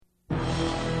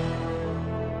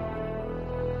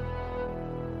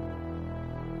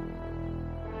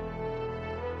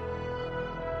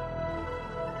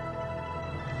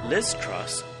Liz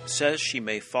Truss says she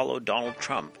may follow Donald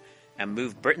Trump and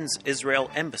move Britain's Israel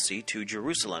embassy to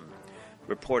Jerusalem,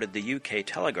 reported the UK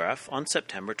Telegraph on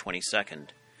September 22nd.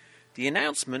 The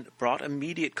announcement brought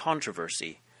immediate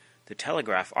controversy. The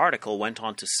Telegraph article went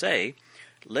on to say,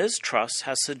 Liz Truss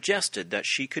has suggested that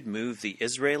she could move the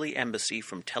Israeli embassy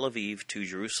from Tel Aviv to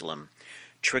Jerusalem,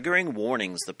 triggering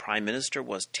warnings the Prime Minister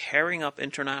was tearing up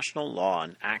international law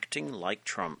and acting like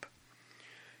Trump.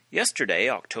 Yesterday,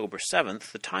 October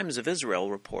 7th, the Times of Israel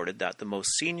reported that the most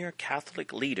senior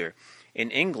Catholic leader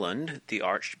in England, the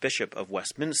Archbishop of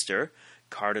Westminster,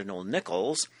 Cardinal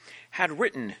Nichols, had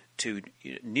written to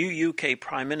new UK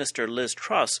Prime Minister Liz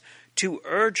Truss to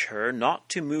urge her not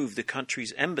to move the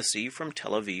country's embassy from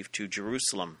Tel Aviv to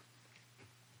Jerusalem.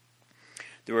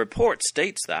 The report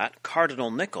states that Cardinal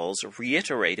Nichols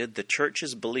reiterated the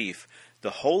Church's belief the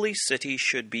Holy City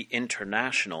should be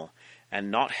international and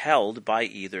not held by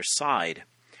either side.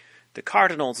 The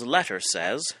Cardinal's letter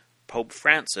says, Pope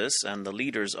Francis and the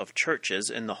leaders of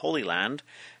churches in the Holy Land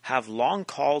have long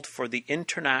called for the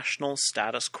international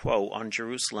status quo on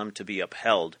Jerusalem to be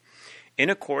upheld. In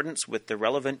accordance with the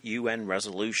relevant UN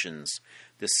resolutions,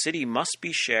 the city must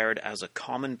be shared as a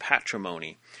common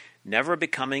patrimony, never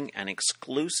becoming an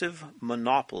exclusive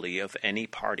monopoly of any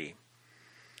party.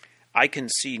 I can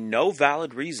see no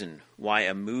valid reason why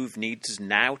a move needs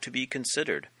now to be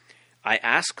considered. I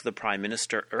ask the Prime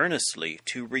Minister earnestly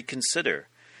to reconsider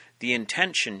the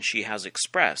intention she has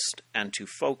expressed and to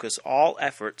focus all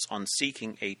efforts on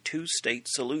seeking a two-state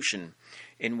solution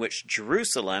in which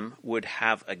Jerusalem would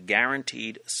have a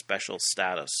guaranteed special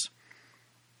status.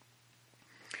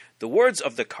 The words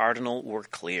of the Cardinal were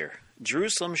clear.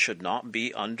 Jerusalem should not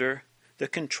be under the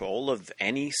control of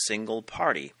any single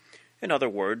party, in other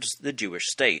words, the Jewish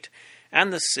state,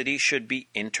 and the city should be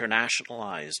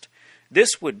internationalized.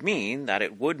 This would mean that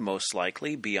it would most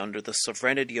likely be under the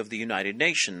sovereignty of the United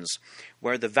Nations,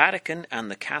 where the Vatican and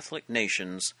the Catholic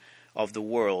nations of the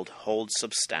world hold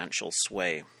substantial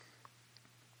sway.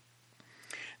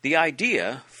 The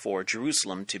idea for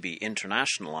Jerusalem to be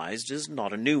internationalized is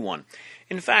not a new one.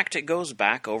 In fact, it goes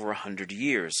back over 100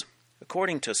 years.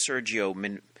 According to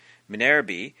Sergio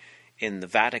Minerbi in The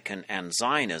Vatican and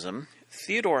Zionism,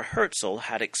 Theodor Herzl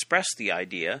had expressed the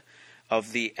idea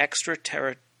of the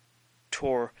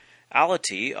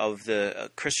extraterritoriality of the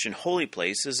Christian holy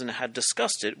places and had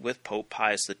discussed it with Pope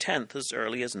Pius X as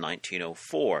early as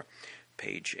 1904,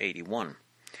 page 81.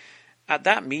 At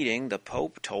that meeting, the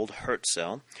Pope told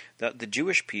Herzl that the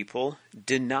Jewish people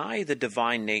deny the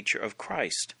divine nature of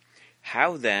Christ.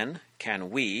 How then can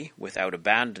we, without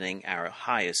abandoning our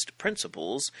highest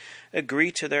principles, agree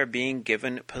to their being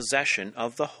given possession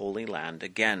of the Holy Land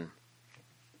again?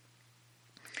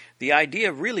 The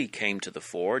idea really came to the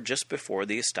fore just before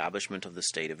the establishment of the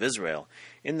State of Israel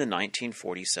in the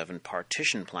 1947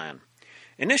 Partition Plan.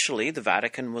 Initially, the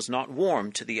Vatican was not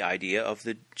warm to the idea of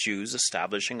the Jews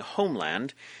establishing a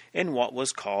homeland in what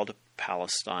was called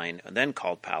Palestine, then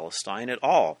called Palestine at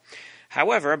all.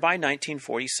 However, by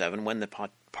 1947, when the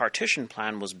Partition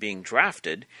Plan was being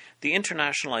drafted, the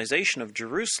internationalization of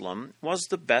Jerusalem was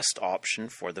the best option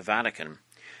for the Vatican.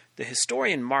 The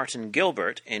historian Martin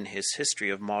Gilbert, in his History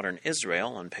of Modern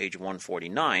Israel on page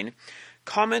 149,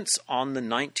 comments on the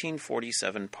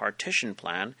 1947 Partition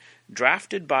Plan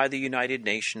drafted by the United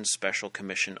Nations Special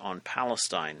Commission on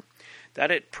Palestine,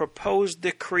 that it proposed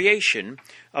the creation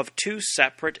of two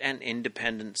separate and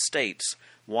independent states,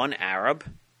 one Arab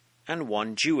and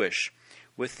one Jewish,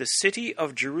 with the city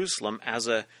of Jerusalem as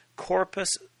a corpus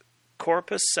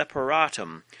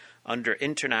separatum under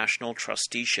international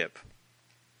trusteeship.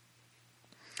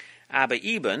 Abba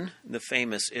Eban, the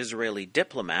famous Israeli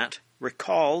diplomat,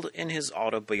 recalled in his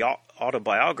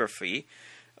autobiography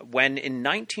when in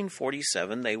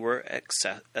 1947 they were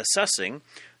assessing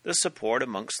the support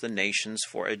amongst the nations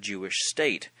for a Jewish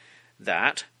state,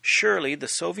 that surely the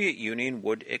Soviet Union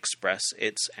would express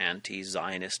its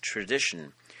anti-Zionist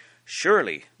tradition.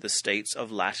 Surely the states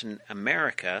of Latin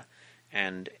America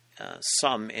and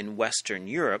some in Western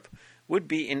Europe would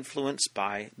be influenced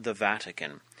by the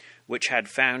Vatican, which had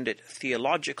found it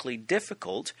theologically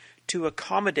difficult to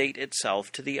accommodate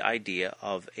itself to the idea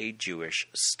of a Jewish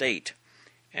state.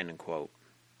 End quote.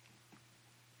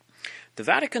 The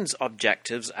Vatican's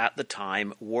objectives at the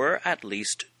time were at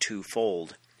least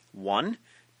twofold. One,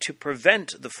 to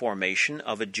prevent the formation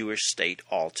of a Jewish state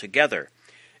altogether,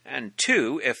 and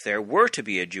two, if there were to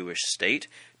be a Jewish state,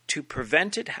 to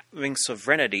prevent it having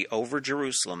sovereignty over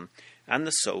Jerusalem and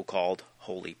the so-called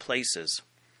holy places.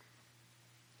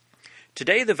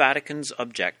 Today, the Vatican's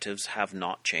objectives have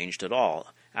not changed at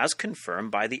all, as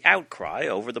confirmed by the outcry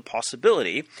over the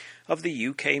possibility of the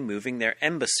UK moving their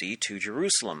embassy to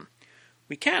Jerusalem.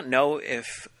 We can't know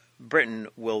if Britain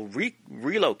will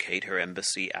relocate her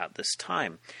embassy at this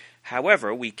time.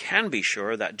 However, we can be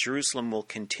sure that Jerusalem will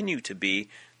continue to be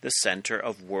the center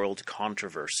of world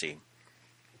controversy.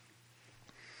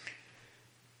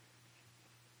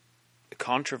 The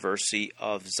controversy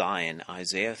of Zion,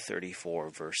 Isaiah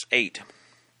 34, verse 8.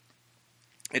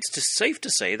 It's safe to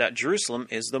say that Jerusalem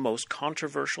is the most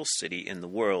controversial city in the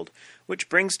world, which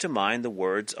brings to mind the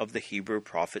words of the Hebrew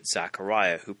prophet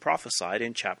Zechariah, who prophesied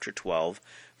in chapter 12,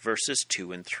 verses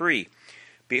 2 and 3.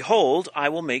 Behold, I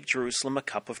will make Jerusalem a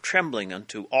cup of trembling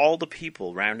unto all the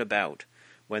people round about,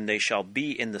 when they shall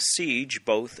be in the siege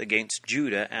both against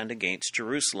Judah and against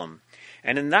Jerusalem.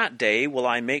 And in that day will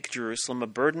I make Jerusalem a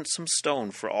burdensome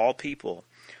stone for all people.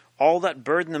 All that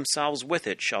burden themselves with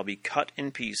it shall be cut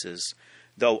in pieces,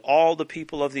 though all the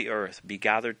people of the earth be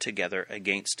gathered together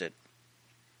against it.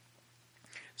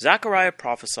 Zechariah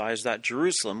prophesies that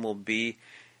Jerusalem will be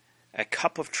a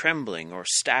cup of trembling or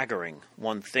staggering.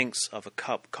 One thinks of a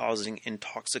cup causing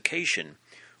intoxication,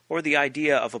 or the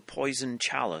idea of a poisoned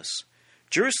chalice.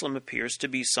 Jerusalem appears to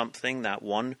be something that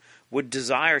one would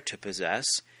desire to possess,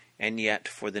 and yet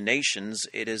for the nations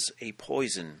it is a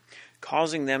poison,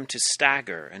 causing them to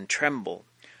stagger and tremble.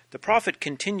 The prophet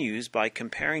continues by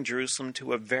comparing Jerusalem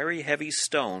to a very heavy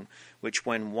stone, which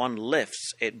when one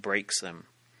lifts, it breaks them.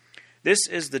 This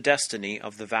is the destiny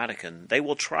of the Vatican. They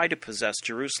will try to possess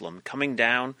Jerusalem, coming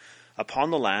down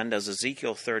upon the land as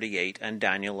Ezekiel 38 and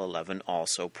Daniel 11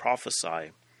 also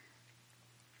prophesy.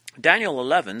 Daniel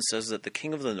 11 says that the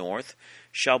king of the north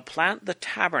shall plant the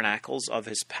tabernacles of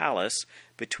his palace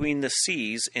between the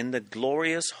seas in the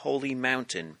glorious holy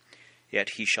mountain, yet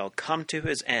he shall come to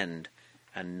his end,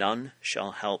 and none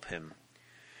shall help him.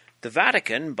 The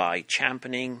Vatican, by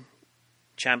championing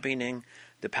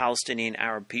the Palestinian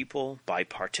Arab people, by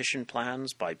partition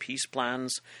plans, by peace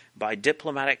plans, by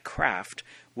diplomatic craft,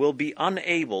 will be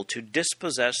unable to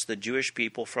dispossess the Jewish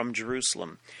people from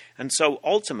Jerusalem, and so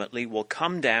ultimately will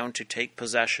come down to take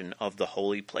possession of the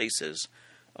holy places,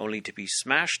 only to be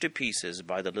smashed to pieces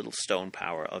by the little stone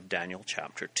power of Daniel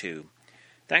chapter 2.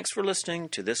 Thanks for listening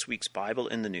to this week's Bible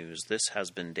in the News. This has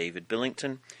been David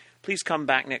Billington. Please come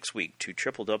back next week to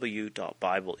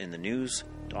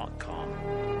www.bibleinthenews.com.